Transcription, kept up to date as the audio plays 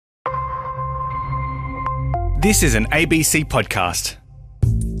This is an ABC podcast.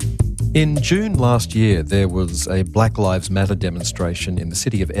 In June last year, there was a Black Lives Matter demonstration in the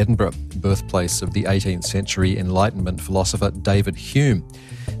city of Edinburgh, birthplace of the 18th century Enlightenment philosopher David Hume.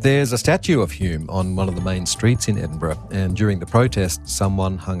 There's a statue of Hume on one of the main streets in Edinburgh, and during the protest,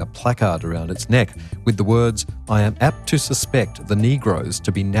 someone hung a placard around its neck with the words, "I am apt to suspect the Negroes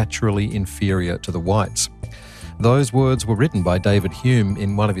to be naturally inferior to the whites." Those words were written by David Hume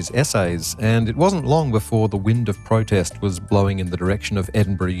in one of his essays, and it wasn't long before the wind of protest was blowing in the direction of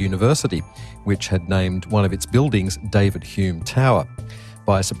Edinburgh University, which had named one of its buildings David Hume Tower.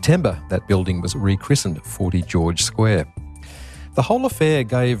 By September, that building was rechristened 40 George Square. The whole affair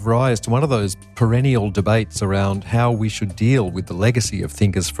gave rise to one of those perennial debates around how we should deal with the legacy of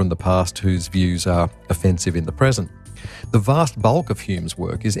thinkers from the past whose views are offensive in the present. The vast bulk of Hume's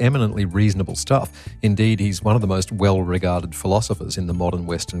work is eminently reasonable stuff. Indeed, he's one of the most well-regarded philosophers in the modern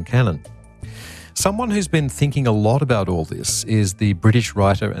Western canon. Someone who's been thinking a lot about all this is the British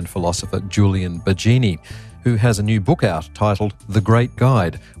writer and philosopher Julian Baggini, who has a new book out titled The Great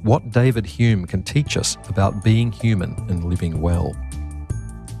Guide: What David Hume Can Teach Us About Being Human and Living Well.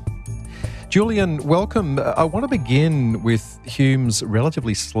 Julian, welcome. I want to begin with Hume's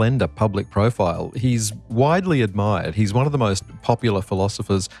relatively slender public profile. He's widely admired. He's one of the most popular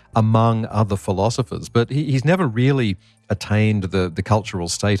philosophers among other philosophers, but he's never really attained the cultural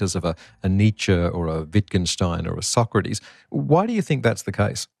status of a Nietzsche or a Wittgenstein or a Socrates. Why do you think that's the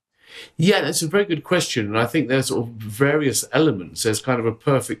case? Yeah, that's a very good question. And I think there's sort of various elements. There's kind of a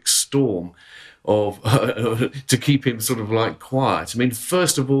perfect storm of to keep him sort of like quiet. I mean,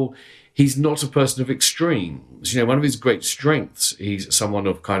 first of all, he's not a person of extremes. You know, one of his great strengths, he's someone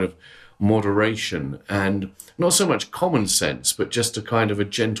of kind of moderation and not so much common sense, but just a kind of a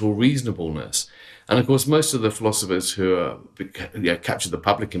gentle reasonableness. And of course, most of the philosophers who capture the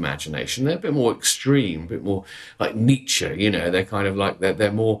public imagination, they're a bit more extreme, a bit more like Nietzsche, you know, they're kind of like,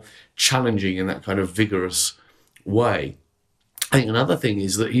 they're more challenging in that kind of vigorous way. I think another thing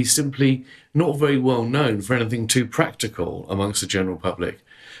is that he's simply not very well known for anything too practical amongst the general public.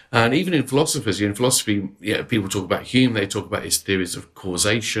 And even in philosophy, people talk about Hume, they talk about his theories of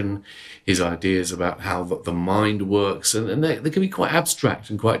causation, his ideas about how the mind works, and they can be quite abstract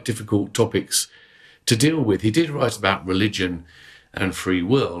and quite difficult topics to deal with. He did write about religion and free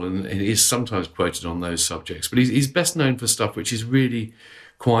will, and he is sometimes quoted on those subjects, but he's best known for stuff which is really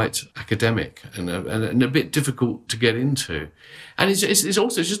quite academic and a bit difficult to get into. And it's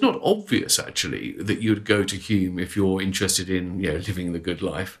just not obvious, actually, that you'd go to Hume if you're interested in, you know, living the good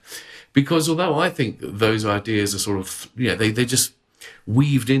life. Because although I think those ideas are sort of, they just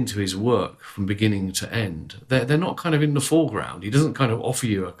weaved into his work from beginning to end, they're not kind of in the foreground. He doesn't kind of offer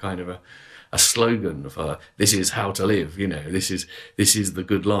you a kind of a slogan for this is how to live, you know, this is the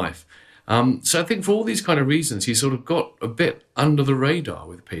good life. So I think for all these kind of reasons, he sort of got a bit under the radar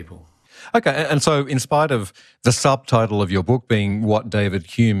with people. Okay, and so in spite of the subtitle of your book being What David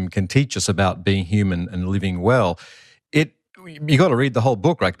Hume Can Teach Us About Being Human and Living Well, you got to read the whole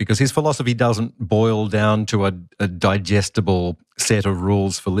book, right? Because his philosophy doesn't boil down to a digestible set of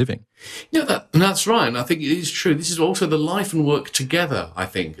rules for living. Yeah, that's right. And I think it is true. This is also the life and work together, I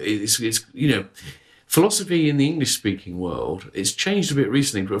think. It's philosophy in the English-speaking world, it's changed a bit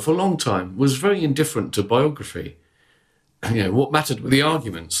recently, but for a long time was very indifferent to biography. You know, what mattered were the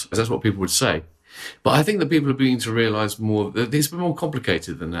arguments, as that's what people would say. But I think that people are beginning to realise more that it's a bit more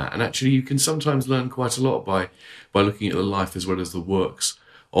complicated than that. And actually, you can sometimes learn quite a lot by looking at the life as well as the works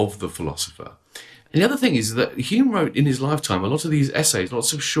of the philosopher. And the other thing is that Hume wrote in his lifetime a lot of these essays,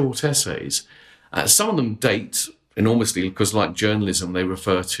 lots of short essays. Some of them date enormously because, like journalism, they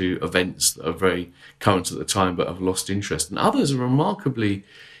refer to events that are very current at the time but have lost interest. And others are remarkably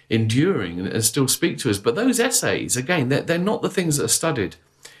enduring and still speak to us. But those essays, again, they're not the things that are studied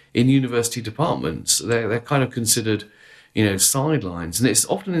in university departments. They're kind of considered, sidelines. And it's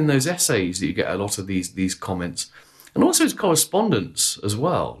often in those essays that you get a lot of these comments. And also his correspondence as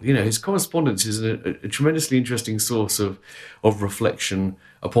well. His correspondence is a tremendously interesting source of reflection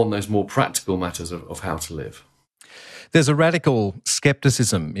upon those more practical matters of how to live. There's a radical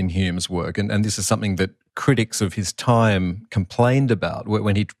scepticism in Hume's work, and this is something that critics of his time complained about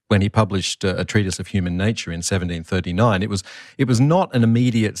when he published a treatise of human nature in 1739. It was not an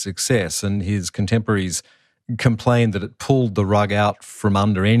immediate success, and his contemporaries complained that it pulled the rug out from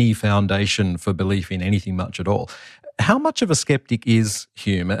under any foundation for belief in anything much at all. How much of a skeptic is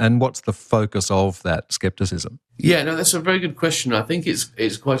Hume, and what's the focus of that skepticism? Yeah, no, that's a very good question. I think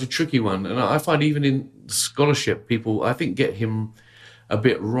it's quite a tricky one, and I find even in scholarship, people, I think, get him a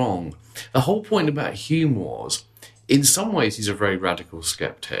bit wrong. The whole point about Hume was, in some ways, he's a very radical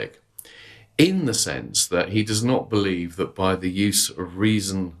skeptic. in the sense that he does not believe that by the use of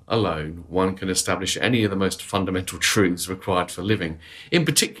reason alone one can establish any of the most fundamental truths required for living. In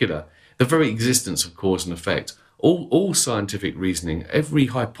particular, the very existence of cause and effect. All scientific reasoning, every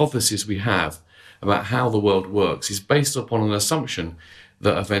hypothesis we have about how the world works is based upon an assumption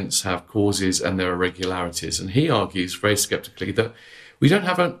that events have causes and there are regularities. And he argues very skeptically that we don't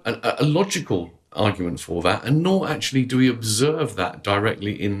have a logical argument for that, and nor actually do we observe that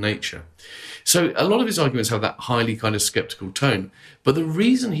directly in nature. So a lot of his arguments have that highly kind of skeptical tone. But the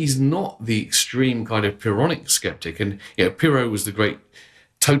reason he's not the extreme kind of Pyrrhonic skeptic, and Pyrrho was the great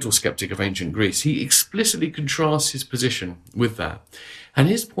total skeptic of ancient Greece, he explicitly contrasts his position with that. And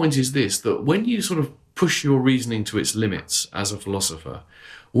his point is this, that when you sort of push your reasoning to its limits as a philosopher,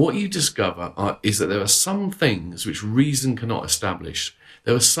 what you discover is that there are some things which reason cannot establish.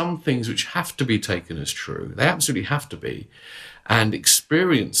 There are some things which have to be taken as true. They absolutely have to be. And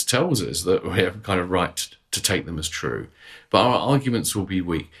experience tells us that we have kind of right to take them as true. But our arguments will be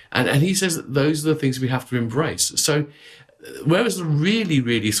weak. And he says that those are the things we have to embrace. So whereas the really,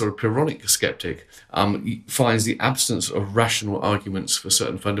 really sort of Pyrrhonic skeptic finds the absence of rational arguments for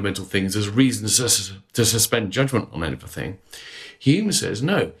certain fundamental things as reasons to suspend judgment on anything, Hume says,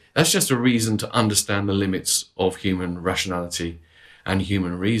 no, that's just a reason to understand the limits of human rationality and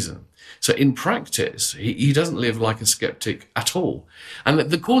human reason. So in practice, he doesn't live like a skeptic at all. And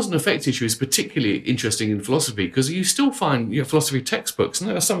the cause and effect issue is particularly interesting in philosophy because you still find philosophy textbooks, and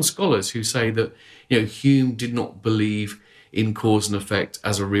there are some scholars who say that Hume did not believe in cause and effect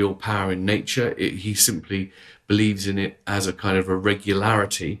as a real power in nature. He simply believes in it as a kind of a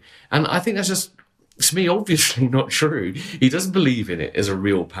regularity. And I think that's just, to me, obviously not true. He doesn't believe in it as a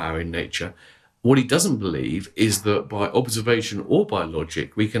real power in nature. What he doesn't believe is that by observation or by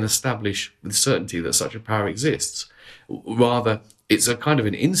logic, we can establish with certainty that such a power exists. Rather, it's a kind of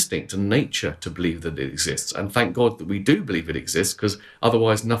an instinct and nature to believe that it exists. And thank God that we do believe it exists, because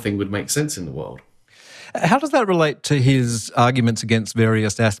otherwise nothing would make sense in the world. How does that relate to his arguments against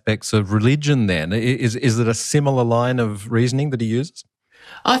various aspects of religion then? Is it a similar line of reasoning that he uses?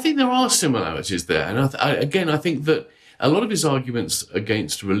 I think there are similarities there. And I think that a lot of his arguments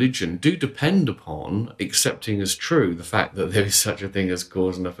against religion do depend upon accepting as true the fact that there is such a thing as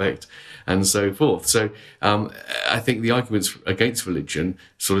cause and effect and so forth. So I think the arguments against religion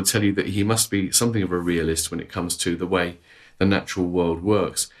sort of tell you that he must be something of a realist when it comes to the way the natural world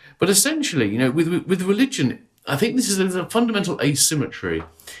works. But essentially, with religion, I think there's a fundamental asymmetry.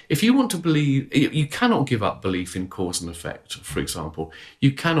 If you want to believe, you cannot give up belief in cause and effect, for example.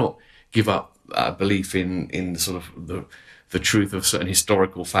 You cannot give up belief in sort of the truth of certain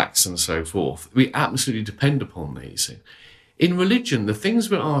historical facts and so forth. We absolutely depend upon these. In religion, the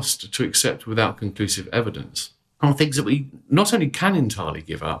things we're asked to accept without conclusive evidence are things that we not only can entirely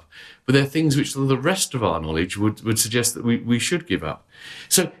give up, but they're things which the rest of our knowledge would suggest that we should give up.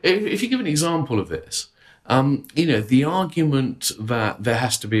 So if you give an example of this, the argument that there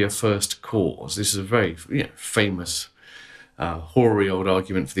has to be a first cause, this is a very famous, hoary old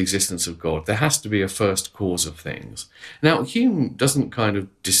argument for the existence of God. There has to be a first cause of things. Now, Hume doesn't kind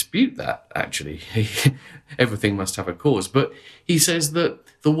of dispute that, actually. Everything must have a cause. But he says that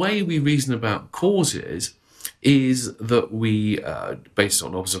the way we reason about causes is that we, based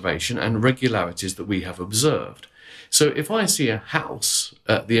on observation and regularities that we have observed. So if I see a house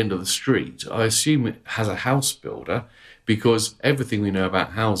at the end of the street, I assume it has a house builder because everything we know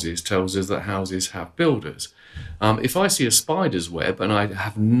about houses tells us that houses have builders. If I see a spider's web and I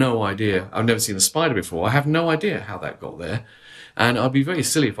have no idea, I've never seen a spider before, I have no idea how that got there. And I'd be very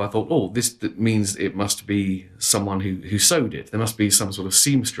silly if I thought, this means it must be someone who sewed it. There must be some sort of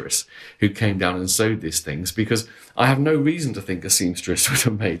seamstress who came down and sewed these things, because I have no reason to think a seamstress would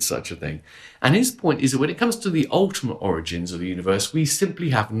have made such a thing. And his point is that when it comes to the ultimate origins of the universe, we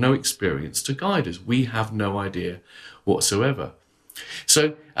simply have no experience to guide us. We have no idea whatsoever.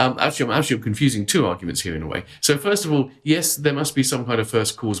 So actually, I'm confusing two arguments here in a way. So first of all, yes, there must be some kind of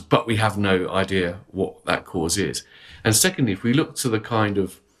first cause, but we have no idea what that cause is. And secondly, if we look to the kind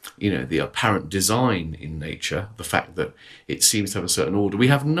of, the apparent design in nature, the fact that it seems to have a certain order, we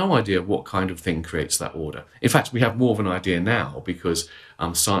have no idea what kind of thing creates that order. In fact, we have more of an idea now because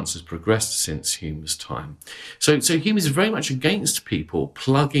science has progressed since Hume's time. So Hume is very much against people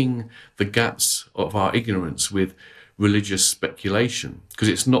plugging the gaps of our ignorance with religious speculation, because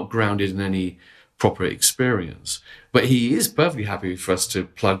it's not grounded in any proper experience. But he is perfectly happy for us to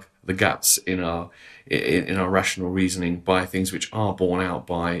plug the gaps in our rational reasoning by things which are borne out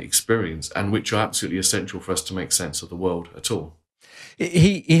by experience and which are absolutely essential for us to make sense of the world at all.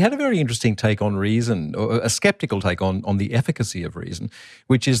 He had a very interesting take on reason, or a skeptical take on the efficacy of reason,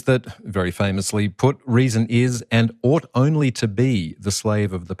 which is that, very famously put, reason is and ought only to be the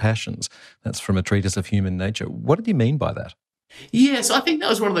slave of the passions. That's from a treatise of human nature. What did he mean by that? Yes, I think that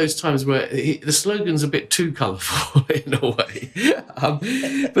was one of those times where the slogan's a bit too colourful in a way.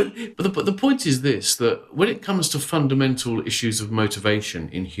 But the point is this, that when it comes to fundamental issues of motivation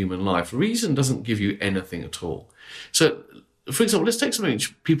in human life, reason doesn't give you anything at all. So, for example, let's take something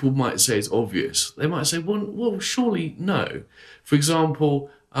which people might say is obvious. They might say, well, surely no. For example,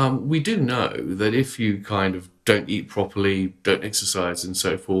 we do know that if you kind of don't eat properly, don't exercise and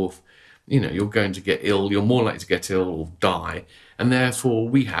so forth, you're going to get ill, you're more likely to get ill or die, and therefore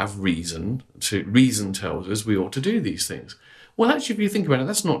we have reason tells us we ought to do these things. Well, actually, if you think about it,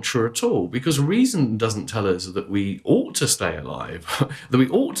 that's not true at all, because reason doesn't tell us that we ought to stay alive, that we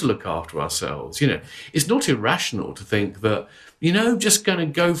ought to look after ourselves. It's not irrational to think that, just going to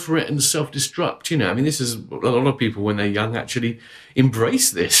go for it and self-destruct. This is a lot of people when they're young actually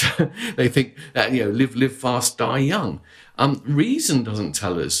embrace this. They think that, live fast, die young. Reason doesn't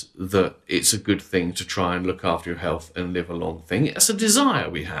tell us that it's a good thing to try and look after your health and live a long thing. It's a desire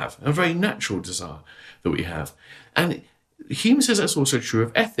we have, a very natural desire that we have. And Hume says that's also true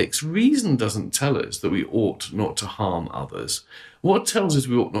of ethics. Reason doesn't tell us that we ought not to harm others. What tells us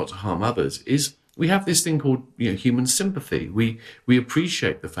we ought not to harm others is we have this thing called human sympathy. We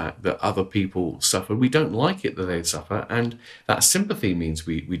appreciate the fact that other people suffer. We don't like it that they suffer, and that sympathy means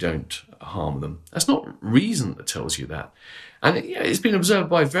we don't harm them. That's not reason that tells you that. And it's been observed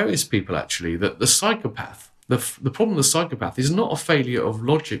by various people, actually, that the psychopath, the problem with the psychopath is not a failure of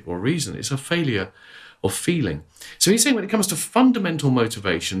logic or reason, it's a failure of feeling. So he's saying when it comes to fundamental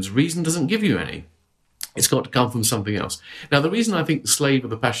motivations, reason doesn't give you any. It's got to come from something else. Now, the reason I think the slave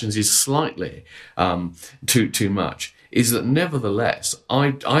of the passions is slightly too much is that nevertheless,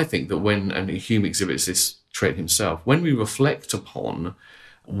 I think that and Hume exhibits this trait himself, when we reflect upon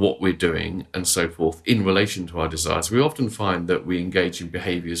what we're doing and so forth in relation to our desires, we often find that we engage in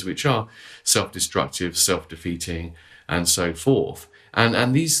behaviours which are self-destructive, self-defeating, and so forth.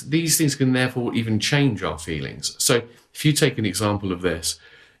 And these things can therefore even change our feelings. So if you take an example of this,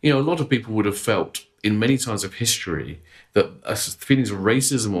 a lot of people would have felt in many times of history that feelings of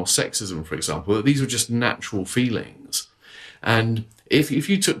racism or sexism, for example, that these were just natural feelings. And if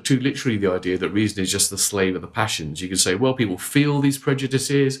you took too literally the idea that reason is just the slave of the passions, you could say, well, people feel these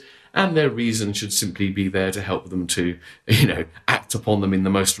prejudices and their reason should simply be there to help them to, act upon them in the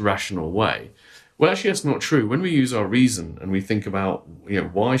most rational way. Well, actually, that's not true. When we use our reason and we think about,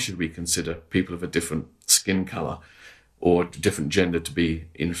 why should we consider people of a different skin colour or different gender to be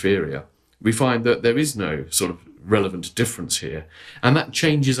inferior, we find that there is no sort of relevant difference here, and that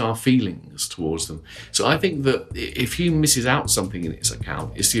changes our feelings towards them. So I think that if Hume misses out something in its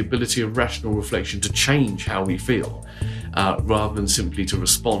account, it's the ability of rational reflection to change how we feel, rather than simply to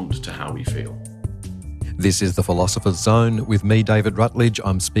respond to how we feel. This is The Philosopher's Zone with me, David Rutledge.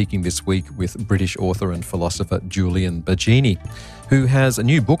 I'm speaking this week with British author and philosopher Julian Baggini, who has a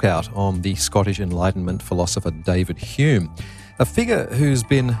new book out on the Scottish Enlightenment philosopher David Hume, a figure who's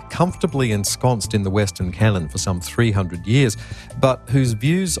been comfortably ensconced in the Western canon for some 300 years, but whose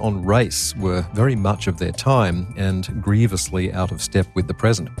views on race were very much of their time and grievously out of step with the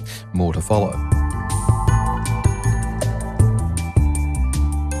present. More to follow.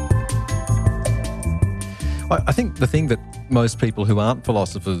 I think the thing that most people who aren't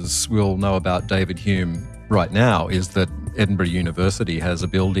philosophers will know about David Hume right now is that Edinburgh University has a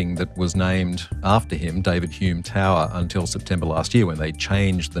building that was named after him, David Hume Tower, until September last year when they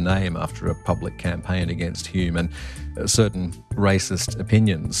changed the name after a public campaign against Hume and certain racist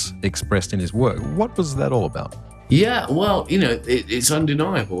opinions expressed in his work. What was that all about? Yeah, well, it's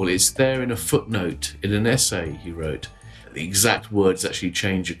undeniable. It's there in a footnote in an essay he wrote. The exact words actually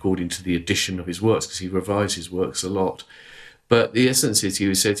change according to the edition of his works, because he revised his works a lot. But the essence is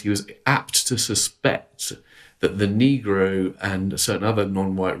he said he was apt to suspect that the Negro and certain other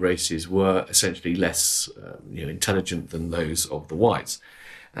non-white races were essentially less intelligent than those of the whites.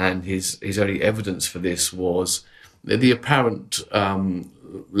 And his only evidence for this was the apparent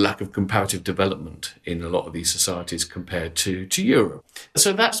lack of comparative development in a lot of these societies compared to Europe.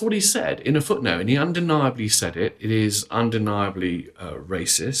 So that's what he said in a footnote, and he undeniably said it. It is undeniably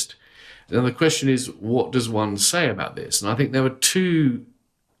racist. Now the question is, what does one say about this? And I think there were two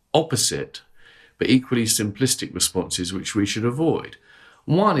opposite but equally simplistic responses which we should avoid.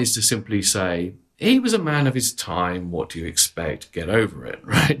 One is to simply say, he was a man of his time. What do you expect? Get over it,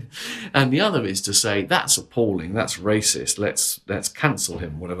 right? And the other is to say, that's appalling, that's racist, let's cancel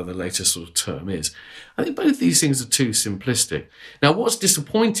him, whatever the latest sort of term is. I think both these things are too simplistic. Now, what's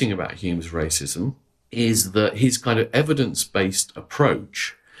disappointing about Hume's racism is that his kind of evidence-based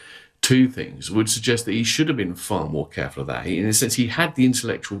approach to things would suggest that he should have been far more careful of that. In a sense, he had the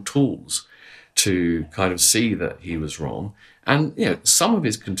intellectual tools to kind of see that he was wrong. And, some of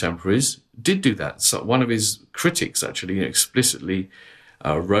his contemporaries did do that. So one of his critics actually explicitly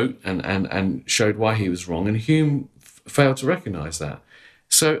wrote and showed why he was wrong, and Hume failed to recognise that.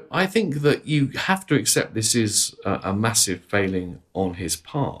 So I think that you have to accept this is a massive failing on his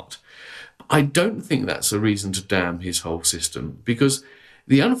part. I don't think that's a reason to damn his whole system, because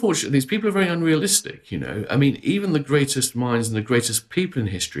the unfortunate thing is people are very unrealistic, I mean, even the greatest minds and the greatest people in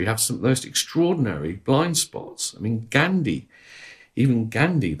history have some of the most extraordinary blind spots. I mean, Gandhi,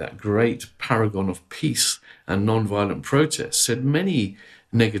 that great paragon of peace and non-violent protest, said many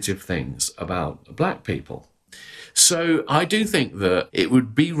negative things about black people. So I do think that it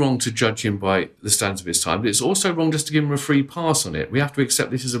would be wrong to judge him by the standards of his time, but it's also wrong just to give him a free pass on it. We have to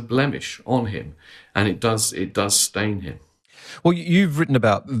accept this is a blemish on him, and it does stain him. Well, you've written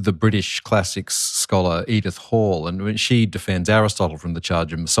about the British classics scholar Edith Hall, and she defends Aristotle from the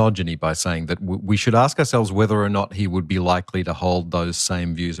charge of misogyny by saying that we should ask ourselves whether or not he would be likely to hold those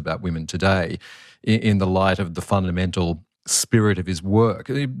same views about women today in the light of the fundamental spirit of his work.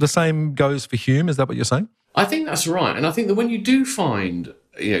 The same goes for Hume, is that what you're saying? I think that's right. And I think that when you do find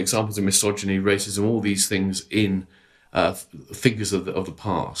examples of misogyny, racism, all these things in figures of the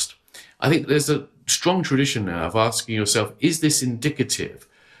past, I think there's a strong tradition now of asking yourself, is this indicative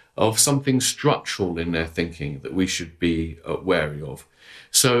of something structural in their thinking that we should be wary of?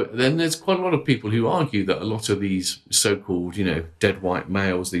 So then there's quite a lot of people who argue that a lot of these so-called, dead white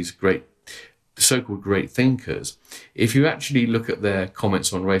males, these so-called great thinkers, if you actually look at their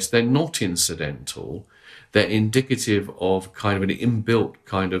comments on race, they're not incidental. They're indicative of kind of an inbuilt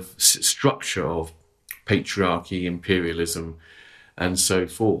kind of structure of patriarchy, imperialism, and so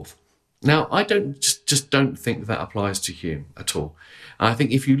forth. Now, I just don't think that applies to Hume at all. I think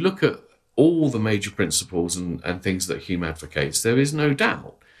if you look at all the major principles and things that Hume advocates, there is no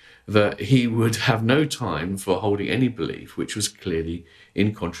doubt that he would have no time for holding any belief which was clearly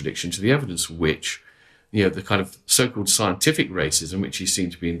in contradiction to the evidence, which, the kind of so-called scientific racism, which he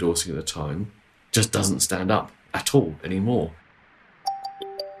seemed to be endorsing at the time, just doesn't stand up at all anymore.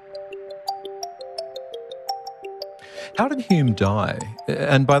 How did Hume die?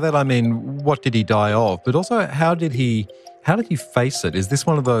 And by that I mean, what did he die of? But also, how did he face it? Is this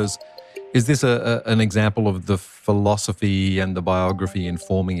one of those? Is this an example of the philosophy and the biography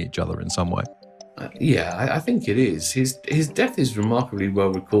informing each other in some way? I think it is. His death is remarkably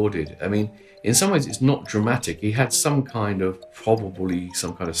well recorded. I mean, in some ways, it's not dramatic. He had probably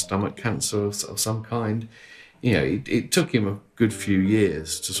some kind of stomach cancer of some kind. It took him a good few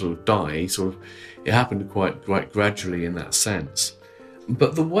years to sort of die. It happened quite gradually in that sense.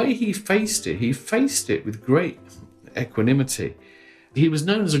 But the way he faced it with great equanimity. He was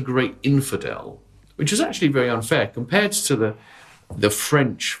known as a great infidel, which was actually very unfair compared to the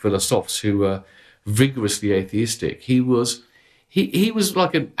French philosophers who were vigorously atheistic. He was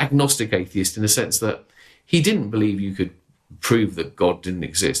like an agnostic atheist in the sense that he didn't believe you could prove that God didn't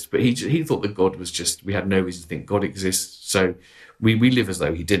exist, but he thought that God was just, we had no reason to think God exists, so we live as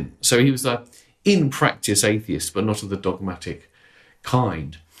though he didn't. So he was a in practice atheist, but not of the dogmatic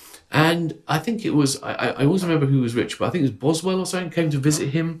kind. And I think it was, I always remember who was rich, but I think it was Boswell or something came to visit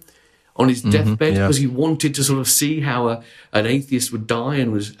him on his deathbed because he wanted to sort of see how an atheist would die,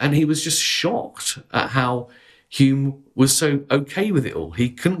 and he was just shocked at how Hume was so okay with it all. He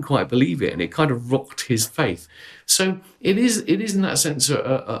couldn't quite believe it, and it kind of rocked his faith. So it is in that sense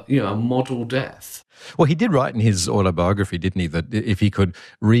a model death. Well, he did write in his autobiography, didn't he, that if he could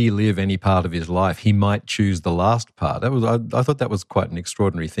relive any part of his life, he might choose the last part. I thought that was quite an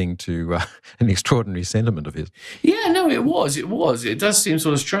extraordinary thing an extraordinary sentiment of his. Yeah, no, it was. It does seem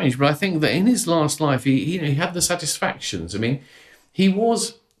sort of strange, but I think that in his last life, he had the satisfactions. I mean, he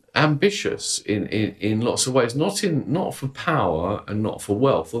was ambitious in lots of ways, not for power and not for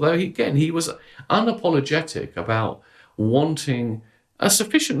wealth, although he was unapologetic about wanting a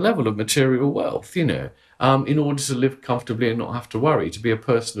sufficient level of material wealth, in order to live comfortably and not have to worry, to be a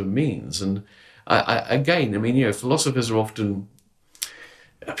person of means. And philosophers are often,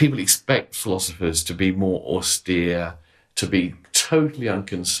 people expect philosophers to be more austere, to be totally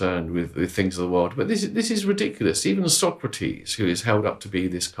unconcerned with things of the world. But this is ridiculous. Even Socrates, who is held up to be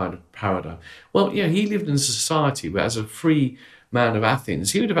this kind of paradigm, well, he lived in a society where as a free man of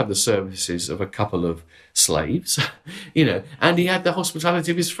Athens, he would have had the services of a couple of slaves, and he had the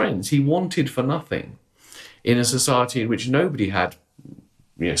hospitality of his friends. He wanted for nothing in a society in which nobody had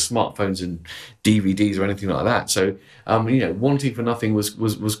smartphones and DVDs or anything like that. So, wanting for nothing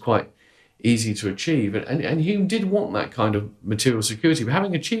was quite easy to achieve. And Hume did want that kind of material security, but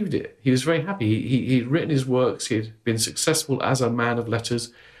having achieved it, he was very happy. He'd written his works, he'd been successful as a man of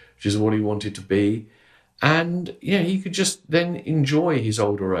letters, which is what he wanted to be. And, he could just then enjoy his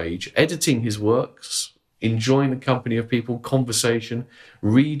older age, editing his works, enjoying the company of people, conversation,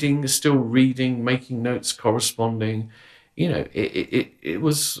 still reading, making notes, corresponding. It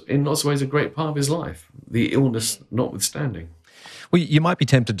was in lots of ways a great part of his life, the illness notwithstanding. Well, you might be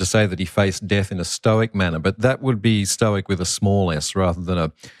tempted to say that he faced death in a stoic manner, but that would be stoic with a small s rather than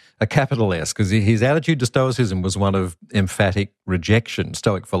a capital S, because his attitude to Stoicism was one of emphatic rejection,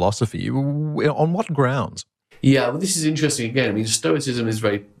 Stoic philosophy. On what grounds? Yeah, well, this is interesting again. I mean, Stoicism is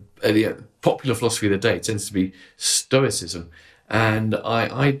very popular philosophy of the day. It tends to be Stoicism. And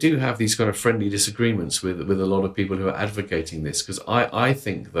I do have these kind of friendly disagreements with a lot of people who are advocating this, because I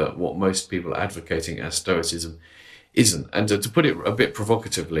think that what most people are advocating as Stoicism isn't. And to put it a bit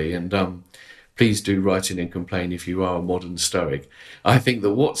provocatively, and please do write in and complain if you are a modern Stoic, I think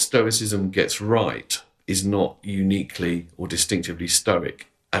that what Stoicism gets right is not uniquely or distinctively Stoic,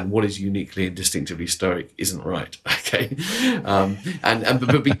 and what is uniquely and distinctively Stoic isn't right. Okay,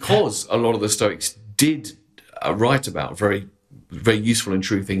 but because a lot of the Stoics did write about very useful and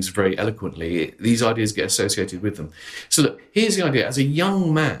true things very eloquently, these ideas get associated with them. So look, here's the idea. As a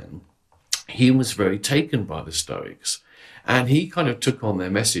young man, he was very taken by the Stoics, and he kind of took on their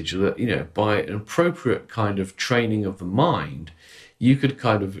message that, by an appropriate kind of training of the mind, you could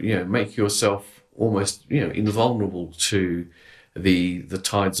kind of, make yourself almost, invulnerable to the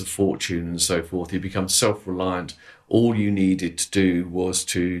tides of fortune and so forth. You become self-reliant. All you needed to do was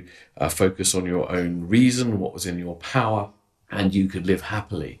to focus on your own reason, what was in your power, and you could live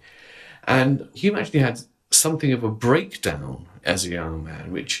happily. And Hume actually had something of a breakdown as a young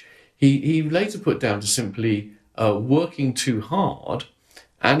man, which he later put down to simply working too hard.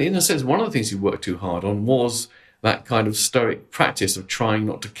 And in a sense, one of the things he worked too hard on was that kind of Stoic practice of trying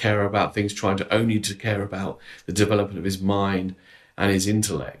not to care about things, trying to only to care about the development of his mind and his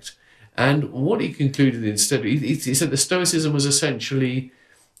intellect. And what he concluded instead, he said that Stoicism was essentially,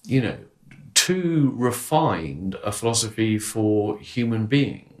 too refined a philosophy for human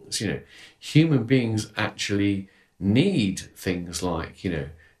beings. Human beings actually need things like,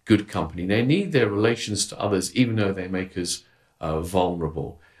 good company. They need their relations to others, even though they make us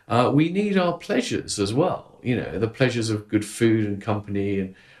vulnerable. We need our pleasures as well, the pleasures of good food and company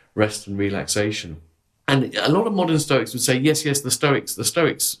and rest and relaxation. And a lot of modern Stoics would say, yes, the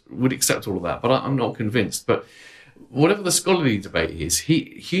Stoics would accept all of that, but I'm not convinced. But whatever the scholarly debate is,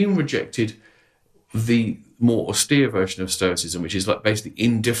 Hume rejected the more austere version of Stoicism, which is like basically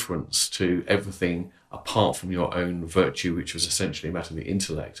indifference to everything apart from your own virtue, which was essentially a matter of the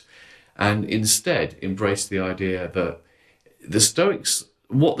intellect, and instead embraced the idea that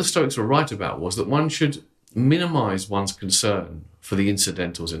what the Stoics were right about was that one should minimize one's concern for the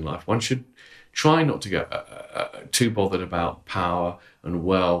incidentals in life. One should try not to get too bothered about power and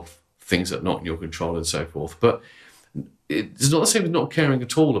wealth, things that are not in your control and so forth. But it's not the same as not caring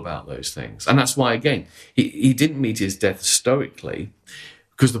at all about those things. And that's why, again, he didn't meet his death stoically,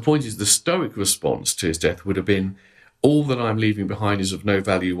 because the point is the Stoic response to his death would have been, all that I'm leaving behind is of no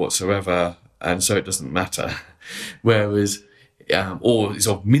value whatsoever, and so it doesn't matter. Whereas, or is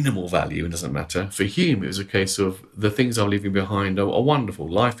of minimal value and doesn't matter. For Hume, it was a case of the things I'm leaving behind are wonderful.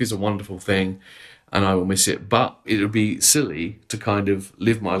 Life is a wonderful thing, and I will miss it. But it would be silly to kind of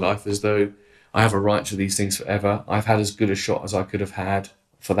live my life as though I have a right to these things forever. I've had as good a shot as I could have had.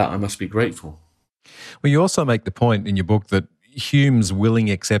 For that, I must be grateful. Well, you also make the point in your book that Hume's willing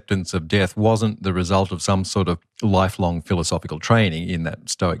acceptance of death wasn't the result of some sort of lifelong philosophical training in that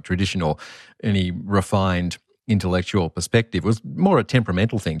Stoic tradition or any refined intellectual perspective. It was more a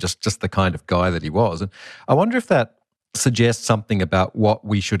temperamental thing, just the kind of guy that he was. And I wonder if that suggests something about what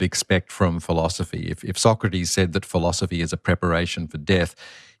we should expect from philosophy. If Socrates said that philosophy is a preparation for death,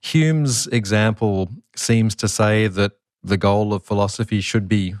 Hume's example seems to say that the goal of philosophy should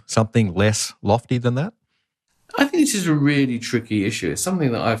be something less lofty than that. I think this is a really tricky issue. It's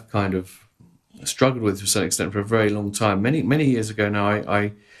something that I've kind of struggled with to a certain extent for a very long time. Many years ago now,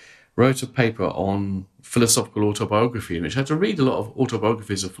 I wrote a paper on philosophical autobiography, in which I had to read a lot of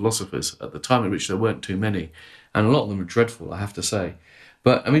autobiographies of philosophers at the time, in which there weren't too many. And a lot of them are dreadful, I have to say.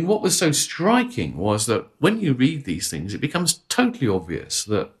 But, I mean, what was so striking was that when you read these things, it becomes totally obvious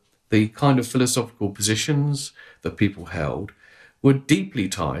that the kind of philosophical positions that people held were deeply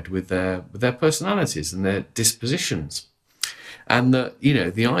tied with their personalities and their dispositions. And that,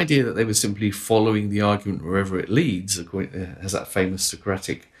 the idea that they were simply following the argument wherever it leads, as that famous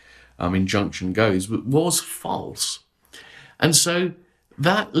Socratic injunction goes, was false. And so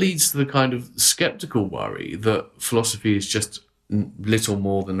that leads to the kind of skeptical worry that philosophy is just little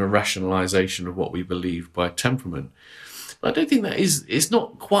more than a rationalization of what we believe by temperament. But I don't think that it's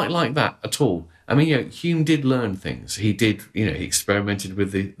not quite like that at all. I mean, Hume did learn things. He did, he experimented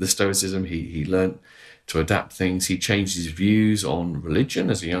with the Stoicism. He learned to adapt things. He changed his views on religion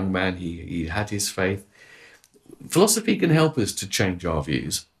as a young man. He had his faith. Philosophy can help us to change our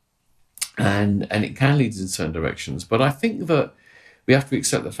views, and it can lead us in certain directions. But I think that we have to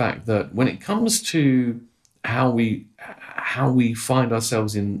accept the fact that when it comes to how we find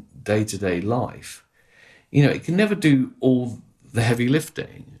ourselves in day-to-day life, it can never do all the heavy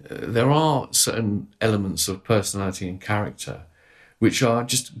lifting. There are certain elements of personality and character which are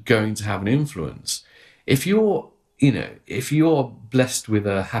just going to have an influence. If you're blessed with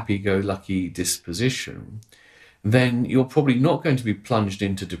a happy-go-lucky disposition, then you're probably not going to be plunged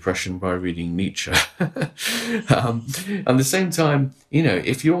into depression by reading Nietzsche. At the same time,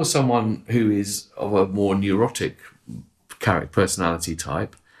 if you're someone who is of a more neurotic personality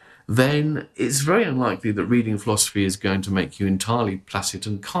type, then it's very unlikely that reading philosophy is going to make you entirely placid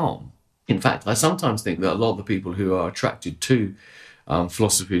and calm. In fact, I sometimes think that a lot of the people who are attracted to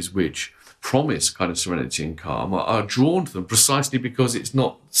philosophies which promise kind of serenity and calm are drawn to them precisely because it's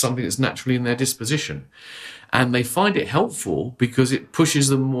not something that's naturally in their disposition. And they find it helpful because it pushes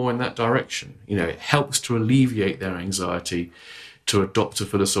them more in that direction. It helps to alleviate their anxiety, to adopt a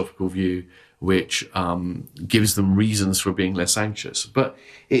philosophical view which gives them reasons for being less anxious. But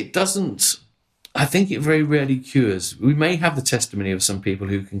it doesn't, I think it very rarely cures. We may have the testimony of some people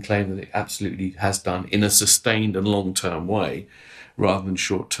who can claim that it absolutely has done in a sustained and long-term way rather than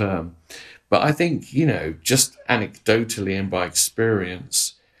short-term. But I think, just anecdotally and by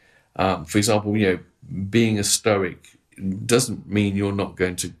experience, for example, being a Stoic doesn't mean you're not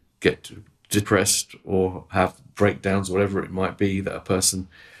going to get depressed or have breakdowns, whatever it might be that a person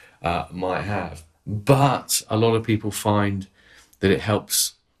might have. But a lot of people find that it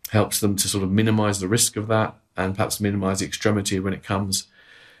helps them to sort of minimize the risk of that and perhaps minimize the extremity when it comes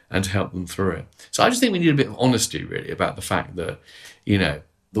and to help them through it. So I just think we need a bit of honesty, really, about the fact that,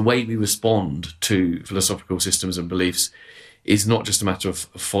 the way we respond to philosophical systems and beliefs is not just a matter of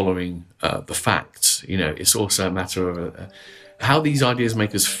following the facts. It's also a matter of how these ideas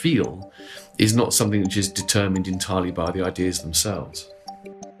make us feel is not something which is determined entirely by the ideas themselves.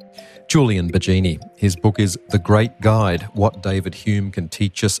 Julian Baggini. His book is The Great Guide, What David Hume Can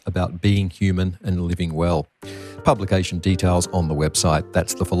Teach Us About Being Human and Living Well. Publication details on the website.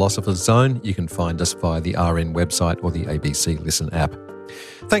 That's The Philosopher's Zone. You can find us via the RN website or the ABC Listen app.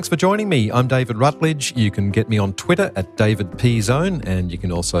 Thanks for joining me. I'm David Rutledge. You can get me on Twitter at David P Zone, and you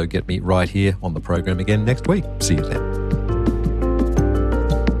can also get me right here on the program again next week. See you then.